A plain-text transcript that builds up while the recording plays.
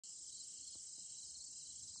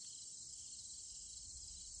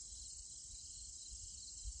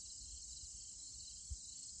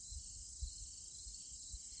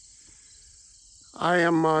I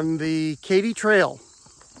am on the Katy Trail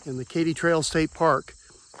in the Katy Trail State Park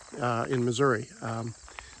in Missouri.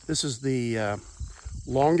 This is the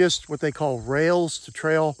longest, what they call rails to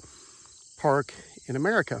trail park in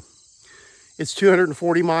America. It's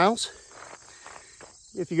 240 miles.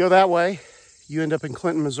 If you go that way, you end up in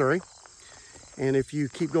Clinton, Missouri. And if you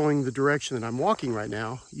keep going the direction that I'm walking right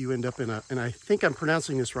now, you end up in and I think I'm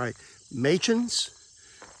pronouncing this right, Machins,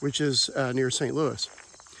 which is near St. Louis.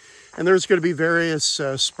 And there's going to be various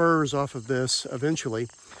spurs off of this eventually,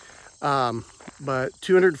 but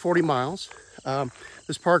 240 miles.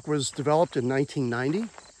 This park was developed in 1990,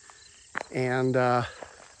 and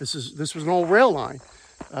this was an old rail line,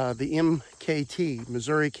 the MKT,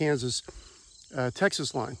 Missouri, Kansas,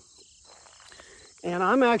 Texas line. And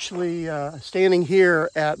I'm actually standing here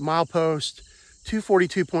at milepost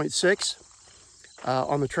 242.6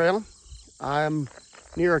 on the trail. I'm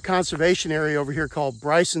near a conservation area over here called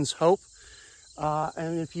Bryson's Hope.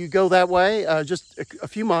 And if you go that way, just a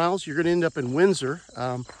few miles, you're going to end up in Windsor,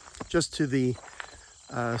 just to the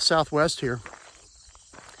southwest here.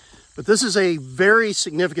 But this is a very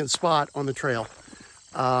significant spot on the trail.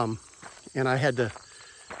 And I had to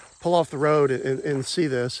pull off the road and see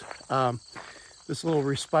this. This little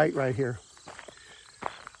respite right here.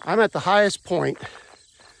 I'm at the highest point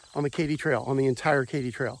on the Katy Trail, on the entire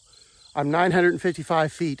Katy Trail. I'm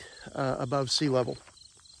 955 feet above sea level.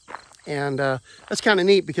 And that's kind of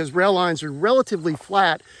neat because rail lines are relatively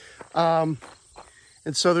flat. And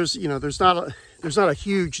so there's not a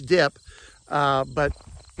huge dip, but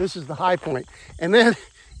this is the high point. And then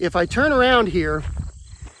if I turn around here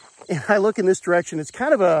and I look in this direction, it's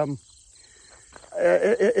kind of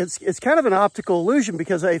it's kind of an optical illusion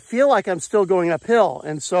because I feel like I'm still going uphill.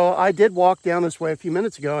 And so I did walk down this way a few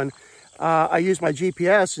minutes ago, and I used my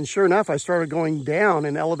GPS, and sure enough, I started going down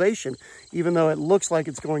in elevation, even though it looks like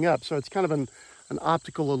it's going up. So it's kind of an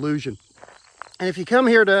optical illusion. And if you come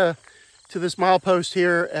here to this milepost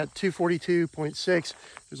here at 242.6,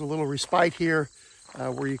 there's a little respite here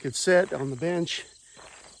where you could sit on the bench.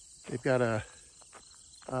 They've got a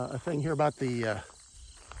thing here about the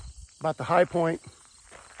high point.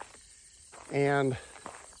 And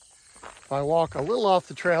if I walk a little off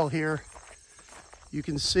the trail here, you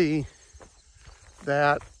can see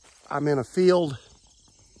that I'm in a field.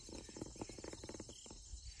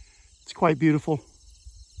 It's quite beautiful.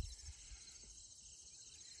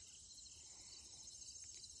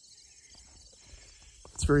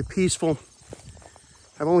 It's very peaceful.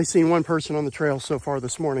 I've only seen one person on the trail so far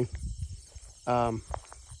this morning. So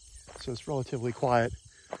it's relatively quiet.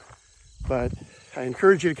 But I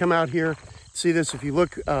encourage you to come out here, see this. If you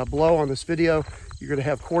look below on this video, you're going to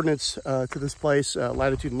have coordinates to this place,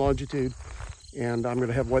 latitude and longitude. And I'm going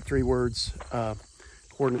to have what 3 words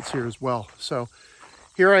coordinates here as well. So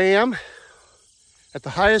here I am at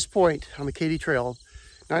the highest point on the Katy Trail,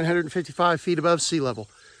 955 feet above sea level.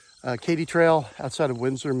 Katy Trail outside of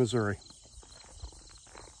Windsor, Missouri.